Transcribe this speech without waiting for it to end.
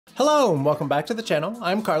Hello and welcome back to the channel.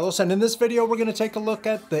 I'm Carlos, and in this video we're going to take a look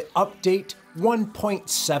at the update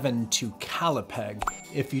 1.7 to Callipeg.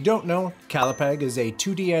 If you don't know, Callipeg is a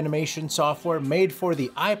 2D animation software made for the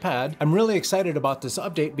iPad. I'm really excited about this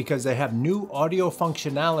update because they have new audio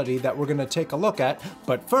functionality that we're going to take a look at.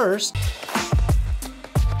 But first,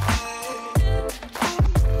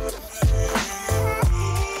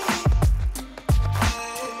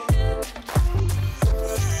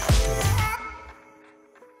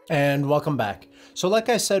 and welcome back. So like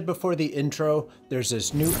I said before the intro, there's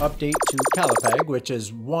this new update to Callipeg, which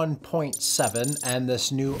is 1.7, and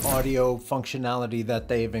this new audio functionality that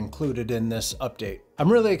they've included in this update.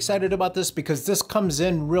 I'm really excited about this because this comes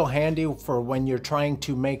in real handy for when you're trying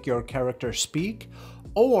to make your character speak,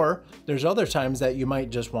 or there's other times that you might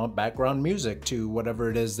just want background music to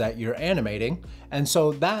whatever it is that you're animating. And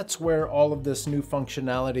so that's where all of this new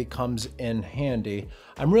functionality comes in handy.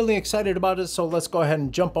 I'm really excited about it, so let's go ahead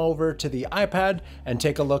and jump over to the iPad and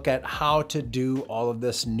take a look at how to do all of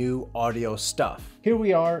this new audio stuff. Here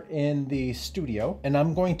we are in the studio, and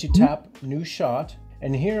I'm going to tap New Shot,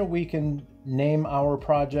 and here we can name our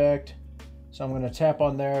project. So I'm going to tap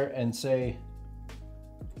on there and say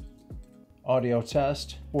audio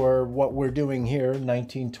test. For what we're doing here,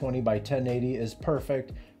 1920 by 1080 is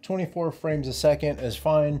perfect. 24 frames a second is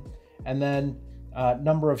fine. And then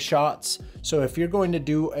number of shots. So if you're going to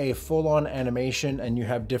do a full-on animation and you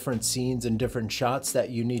have different scenes and different shots that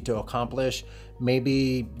you need to accomplish,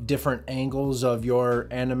 maybe different angles of your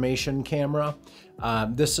animation camera,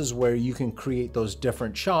 this is where you can create those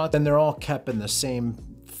different shots, and they're all kept in the same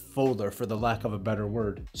folder, for the lack of a better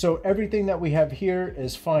word. So everything that we have here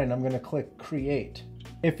is fine. I'm going to click create.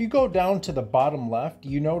 If you go down to the bottom left,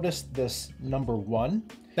 you notice this number 1.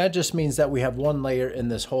 That just means that we have one layer in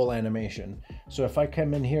this whole animation. So if I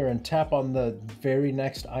come in here and tap on the very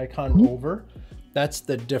next icon over, that's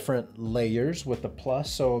the different layers with the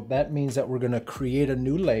plus. So that means that we're going to create a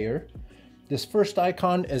new layer. This first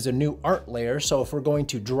icon is a new art layer. So if we're going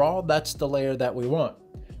to draw, that's the layer that we want.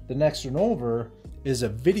 The next one over is a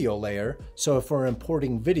video layer. So if we're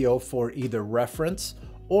importing video for either reference,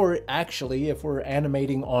 or actually if we're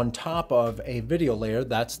animating on top of a video layer,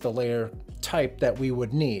 that's the layer type that we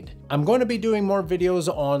would need. I'm going to be doing more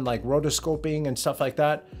videos on like rotoscoping and stuff like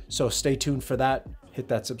that, so stay tuned for that. Hit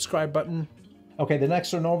that subscribe button. Okay, the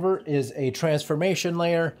next one over is a transformation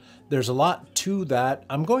layer. There's a lot to that.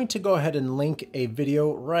 I'm going to go ahead and link a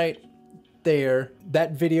video right there.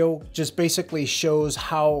 That video just basically shows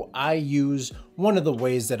how I use one of the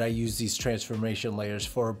ways that I use these transformation layers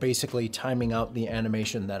for basically timing out the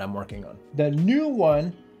animation that I'm working on. The new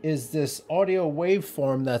one is this audio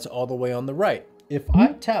waveform that's all the way on the right. If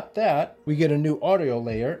I tap that, we get a new audio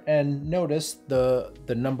layer, and notice the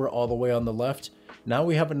number all the way on the left. Now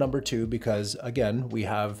we have a number 2 because again, we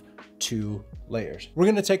have 2 layers. We're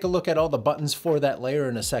going to take a look at all the buttons for that layer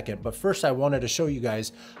in a second, but first I wanted to show you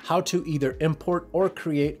guys how to either import or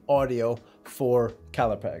create audio for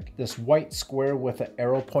Callipeg. This white square with an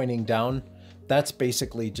arrow pointing down, that's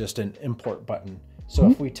basically just an import button. So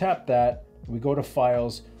if we tap that, we go to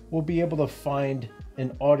files, we'll be able to find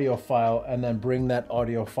an audio file and then bring that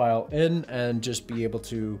audio file in and just be able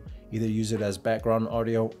to either use it as background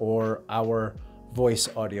audio or our voice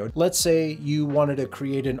audio. Let's say you wanted to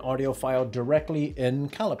create an audio file directly in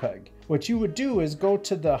Callipeg. What you would do is go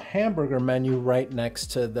to the hamburger menu right next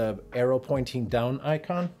to the arrow pointing down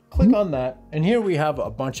icon. Click on that, and here we have a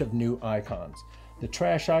bunch of new icons. The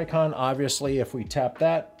trash icon, obviously, if we tap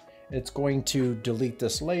that, it's going to delete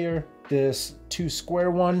this layer. This 2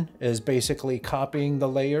 square one is basically copying the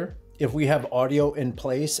layer. If we have audio in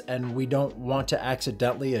place and we don't want to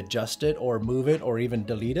accidentally adjust it or move it or even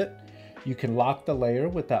delete it, you can lock the layer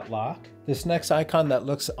with that lock. This next icon that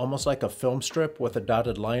looks almost like a film strip with a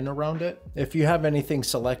dotted line around it, if you have anything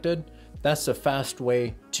selected, that's a fast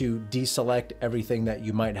way to deselect everything that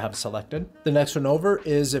you might have selected. The next one over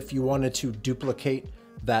is if you wanted to duplicate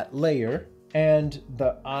that layer, and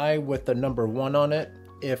the eye with the number 1 on it,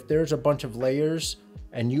 if there's a bunch of layers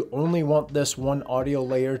and you only want this one audio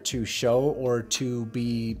layer to show or to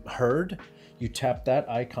be heard, you tap that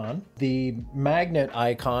icon. The magnet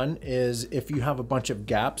icon is if you have a bunch of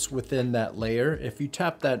gaps within that layer. If you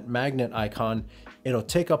tap that magnet icon, it'll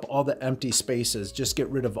take up all the empty spaces. Just get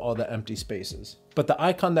rid of all the empty spaces. But the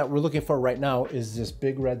icon that we're looking for right now is this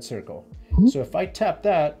big red circle. So if I tap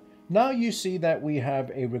that, now you see that we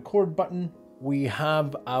have a record button. We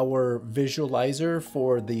have our visualizer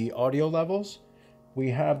for the audio levels.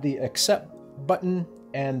 We have the accept button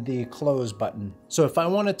and the close button. So if I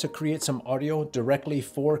wanted to create some audio directly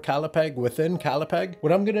for Callipeg within Callipeg,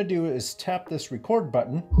 what I'm gonna do is tap this record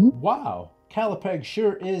button. Wow, Callipeg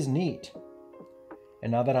sure is neat.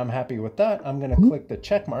 And now that I'm happy with that, I'm gonna click the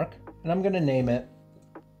check mark and I'm gonna name it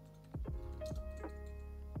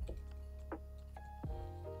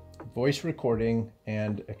voice recording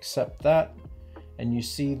and accept that. And you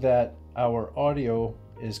see that our audio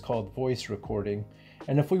is called voice recording.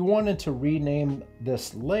 And if we wanted to rename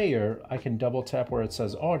this layer, I can double tap where it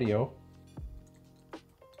says audio.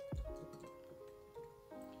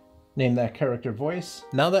 Name that character voice.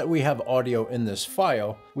 Now that we have audio in this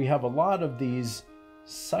file, we have a lot of these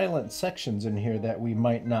silent sections in here that we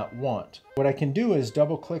might not want. What I can do is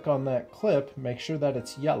double click on that clip, make sure that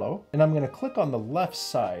it's yellow, and I'm gonna click on the left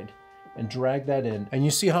side and drag that in. And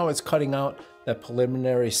you see how it's cutting out that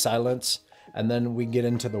preliminary silence, and then we get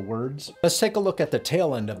into the words. Let's take a look at the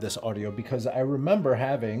tail end of this audio, because I remember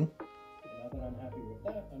having, now that I'm happy with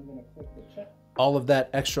that, I'm gonna click the check. All of that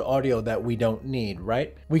extra audio that we don't need,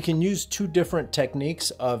 right? We can use two different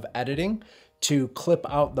techniques of editing to clip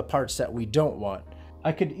out the parts that we don't want.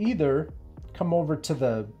 I could either come over to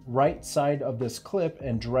the right side of this clip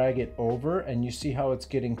and drag it over, and you see how it's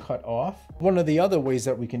getting cut off. One of the other ways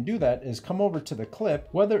that we can do that is come over to the clip,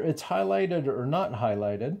 whether it's highlighted or not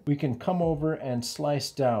highlighted, we can come over and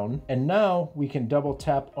slice down, and now we can double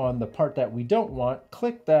tap on the part that we don't want,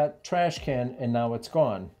 click that trash can, and now it's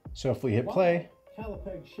gone. So if we hit play,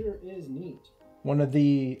 Callipeg sure is neat. One of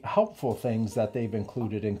the helpful things that they've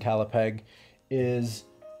included in Callipeg is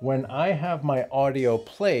when I have my audio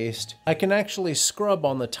placed, I can actually scrub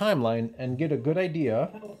on the timeline and get a good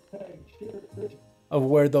idea of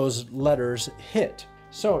where those letters hit.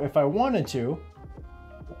 So if I wanted to,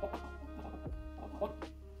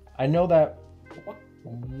 I know that,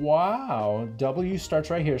 wow, W starts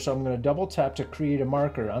right here. So I'm gonna double tap to create a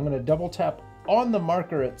marker. I'm gonna double tap on the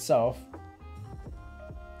marker itself,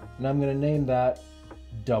 and I'm gonna name that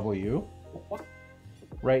W.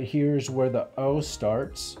 Right here is where the O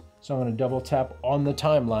starts. So I'm going to double tap on the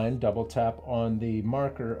timeline, double tap on the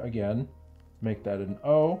marker again, make that an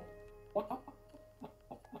O.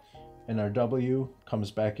 And our W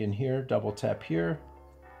comes back in here, double tap here,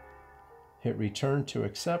 hit return to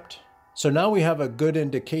accept. So now we have a good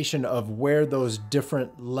indication of where those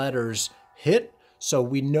different letters hit, so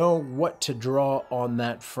we know what to draw on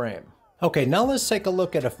that frame. Okay, now let's take a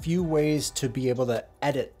look at a few ways to be able to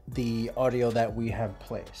edit the audio that we have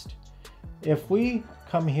placed. If we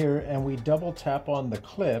come here and we double tap on the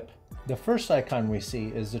clip, the first icon we see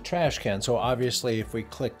is the trash can. So obviously if we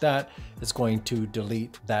click that, it's going to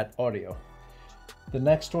delete that audio. The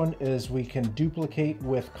next one is we can duplicate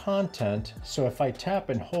with content. So if I tap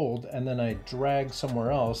and hold and then I drag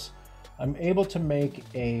somewhere else, I'm able to make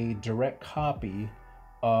a direct copy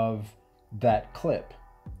of that clip.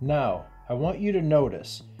 Now, I want you to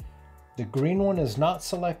notice the green one is not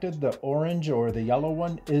selected, the orange or the yellow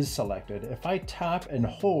one is selected. If I tap and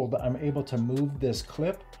hold, I'm able to move this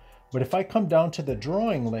clip, but if I come down to the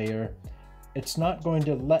drawing layer, it's not going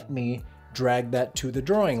to let me drag that to the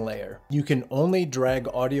drawing layer. You can only drag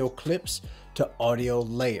audio clips to audio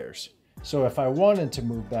layers. So if I wanted to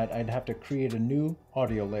move that, I'd have to create a new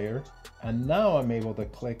audio layer. And now I'm able to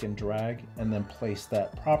click and drag and then place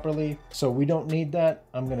that properly. So we don't need that.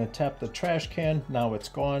 I'm gonna tap the trash can. Now it's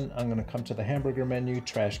gone. I'm gonna come to the hamburger menu,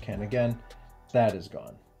 trash can again. That is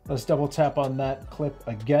gone. Let's double tap on that clip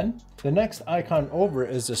again. The next icon over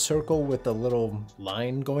is a circle with a little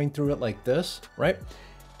line going through it like this, right?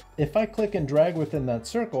 If I click and drag within that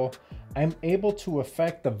circle, I'm able to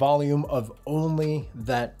affect the volume of only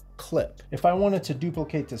that clip. If I wanted to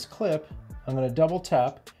duplicate this clip, I'm going to double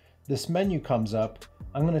tap. This menu comes up.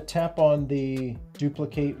 I'm going to tap on the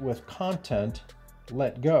duplicate with content,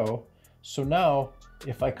 let go. So now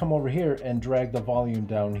if I come over here and drag the volume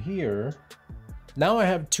down here, now I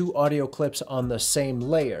have two audio clips on the same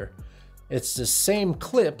layer. It's the same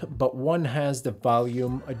clip, but one has the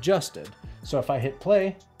volume adjusted. So if I hit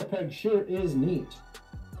play, Callipeg sure is neat.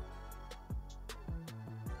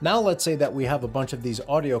 Now let's say that we have a bunch of these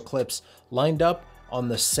audio clips lined up on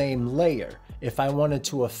the same layer. If I wanted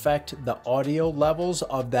to affect the audio levels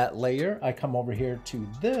of that layer, I come over here to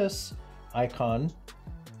this icon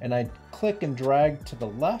and I click and drag to the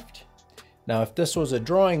left. Now, if this was a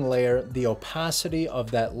drawing layer, the opacity of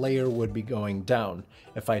that layer would be going down.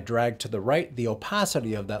 If I drag to the right, the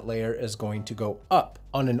opacity of that layer is going to go up.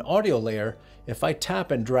 On an audio layer, if I tap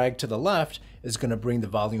and drag to the left, it's going to bring the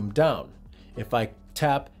volume down. If I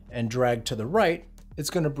tap and drag to the right, it's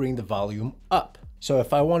going to bring the volume up. So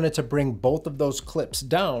if I wanted to bring both of those clips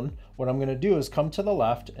down, what I'm going to do is come to the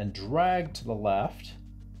left and drag to the left.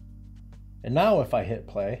 And now if I hit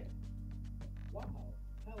play,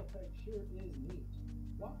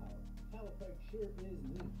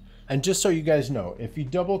 And just so you guys know, if you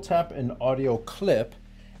double tap an audio clip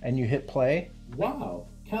and you hit play, wow,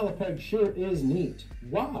 Callipeg sure is neat.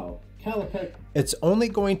 Wow, Callipeg. It's only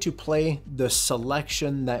going to play the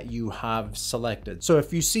selection that you have selected. So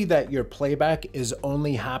if you see that your playback is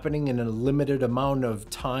only happening in a limited amount of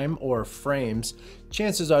time or frames,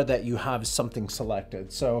 chances are that you have something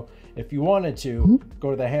selected. So if you wanted to,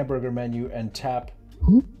 go to the hamburger menu and tap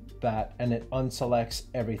that, and it unselects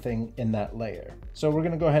everything in that layer. So we're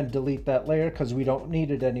gonna go ahead and delete that layer because we don't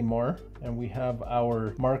need it anymore. And we have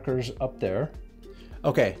our markers up there.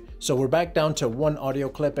 Okay, so we're back down to one audio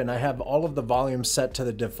clip and I have all of the volumes set to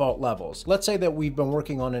the default levels. Let's say that we've been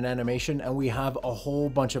working on an animation and we have a whole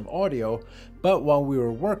bunch of audio, but while we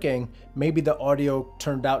were working, maybe the audio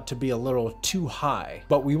turned out to be a little too high,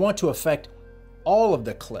 but we want to affect all of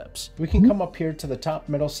the clips. We can come up here to the top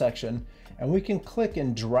middle section and we can click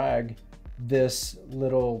and drag this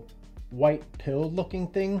little white pill looking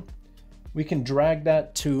thing. We can drag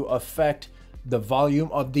that to affect the volume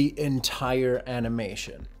of the entire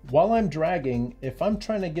animation. While I'm dragging, if I'm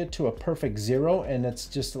trying to get to a perfect 0 and it's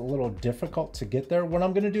just a little difficult to get there, what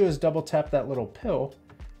I'm gonna do is double tap that little pill.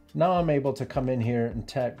 Now I'm able to come in here and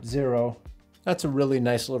tap 0. That's a really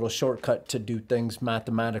nice little shortcut to do things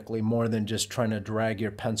mathematically more than just trying to drag your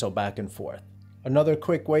pencil back and forth. Another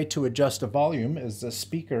quick way to adjust the volume is the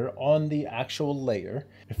speaker on the actual layer.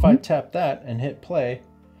 If I tap that and hit play,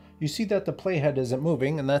 you see that the playhead isn't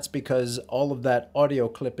moving, and that's because all of that audio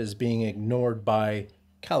clip is being ignored by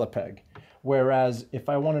Callipeg. Whereas if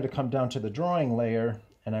I wanted to come down to the drawing layer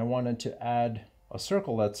and I wanted to add a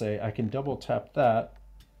circle, let's say, I can double tap that,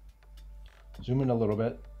 zoom in a little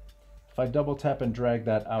bit. If I double tap and drag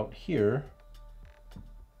that out here,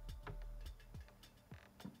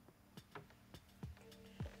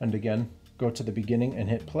 and again, go to the beginning and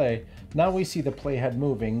hit play, now we see the playhead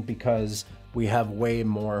moving because we have way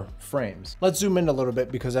more frames. Let's zoom in a little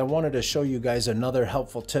bit because I wanted to show you guys another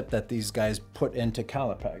helpful tip that these guys put into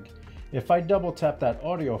Callipeg. If I double tap that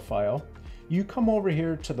audio file, you come over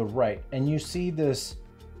here to the right and you see this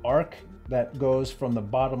arc that goes from the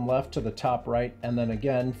bottom left to the top right, and then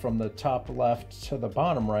again from the top left to the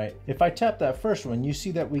bottom right. If I tap that first one, you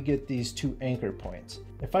see that we get these two anchor points.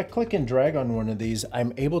 If I click and drag on one of these,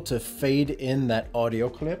 I'm able to fade in that audio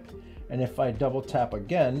clip. And if I double tap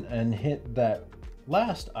again and hit that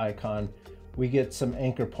last icon, we get some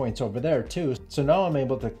anchor points over there too. So now I'm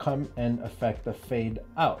able to come and affect the fade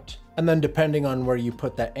out. And then depending on where you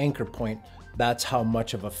put that anchor point, that's how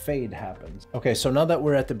much of a fade happens. Okay, so now that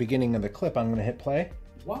we're at the beginning of the clip, I'm gonna hit play.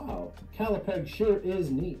 Wow, Callipeg sure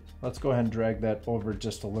is neat. Let's go ahead and drag that over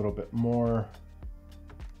just a little bit more.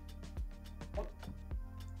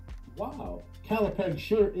 Wow, Callipeg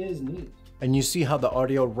sure is neat. And you see how the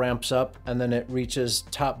audio ramps up and then it reaches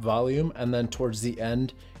top volume, and then towards the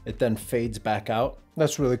end, it then fades back out.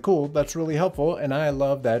 That's really cool, that's really helpful, and I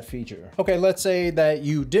love that feature. Okay, let's say that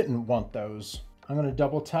you didn't want those. I'm gonna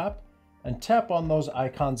double tap and tap on those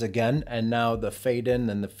icons again, and now the fade in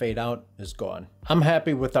and the fade out is gone. I'm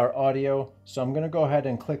happy with our audio, so I'm gonna go ahead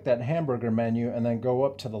and click that hamburger menu and then go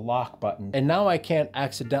up to the lock button. And now I can't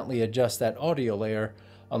accidentally adjust that audio layer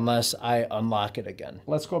unless I unlock it again.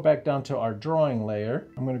 Let's go back down to our drawing layer.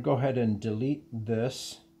 I'm gonna go ahead and delete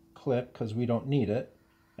this clip because we don't need it.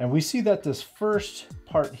 And we see that this first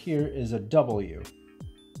part here is a W.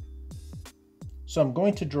 So I'm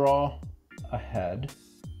going to draw a head,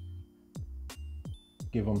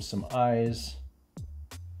 give them some eyes.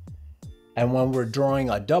 And when we're drawing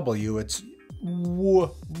a W, it's woo,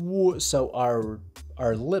 woo, so our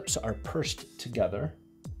lips are pursed together.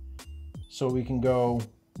 So we can go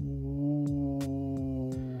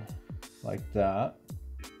like that.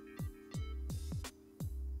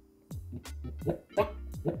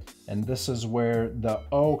 And this is where the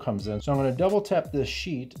O comes in. So I'm going to double tap this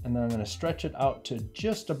sheet and then I'm going to stretch it out to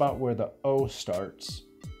just about where the O starts.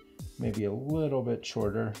 Maybe a little bit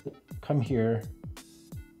shorter. Come here.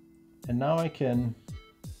 And now I can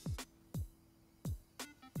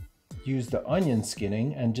use the onion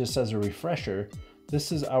skinning, and just as a refresher,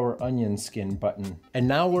 this is our onion skin button. And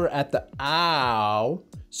now we're at the ow.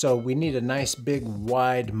 So we need a nice big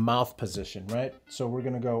wide mouth position, right? So we're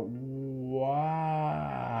gonna go wow.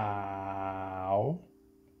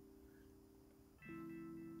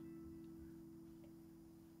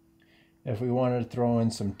 If we wanted to throw in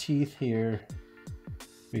some teeth here,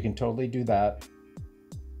 we can totally do that.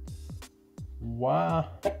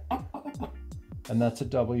 Wow. And that's a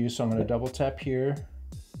W, so I'm gonna double tap here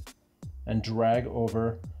and drag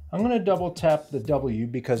over. I'm gonna double tap the W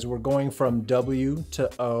because we're going from W to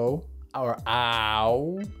O, or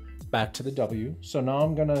ow, back to the W. So now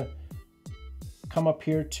I'm gonna come up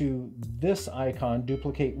here to this icon,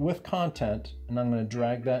 duplicate with content, and I'm going to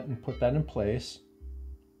drag that and put that in place.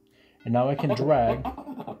 And now I can drag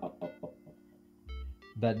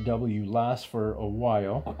that W lasts for a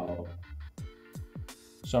while.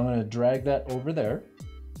 So I'm going to drag that over there.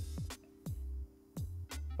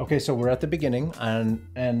 Okay, so we're at the beginning,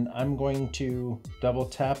 and I'm going to double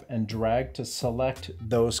tap and drag to select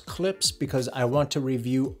those clips because I want to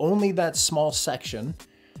review only that small section.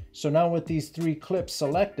 So now with these 3 clips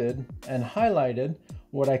selected and highlighted,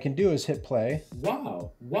 what I can do is hit play.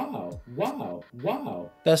 Wow, wow, wow,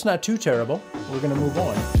 wow. That's not too terrible. We're gonna move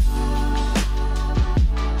on.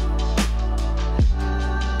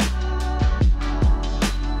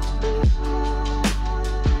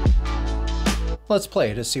 Let's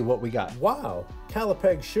play to see what we got. Wow,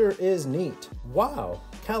 Callipeg sure is neat. Wow,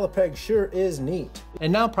 Callipeg sure is neat.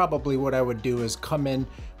 And now probably what I would do is come in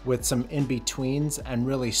with some in-betweens and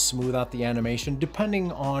really smooth out the animation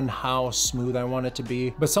depending on how smooth I want it to be.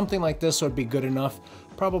 But something like this would be good enough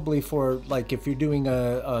probably for like if you're doing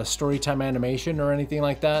a storytime animation or anything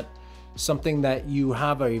like that, something that you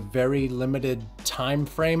have a very limited time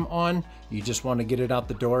frame on, you just want to get it out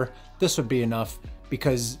the door, this would be enough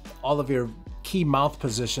because all of your key mouth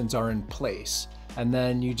positions are in place, and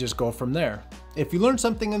then you just go from there. If you learned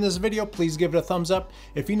something in this video, please give it a thumbs up.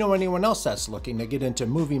 If you know anyone else that's looking to get into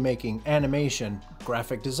movie making, animation,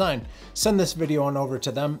 graphic design, send this video on over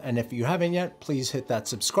to them. And if you haven't yet, please hit that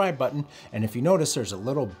subscribe button. And if you notice there's a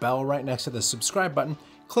little bell right next to the subscribe button,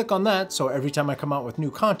 click on that so every time I come out with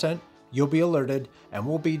new content, you'll be alerted, and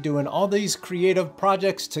we'll be doing all these creative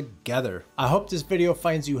projects together. I hope this video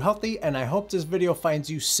finds you healthy, and I hope this video finds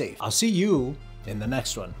you safe. I'll see you in the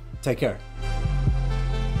next one. Take care.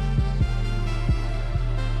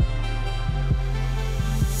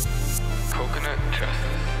 Coconut chest.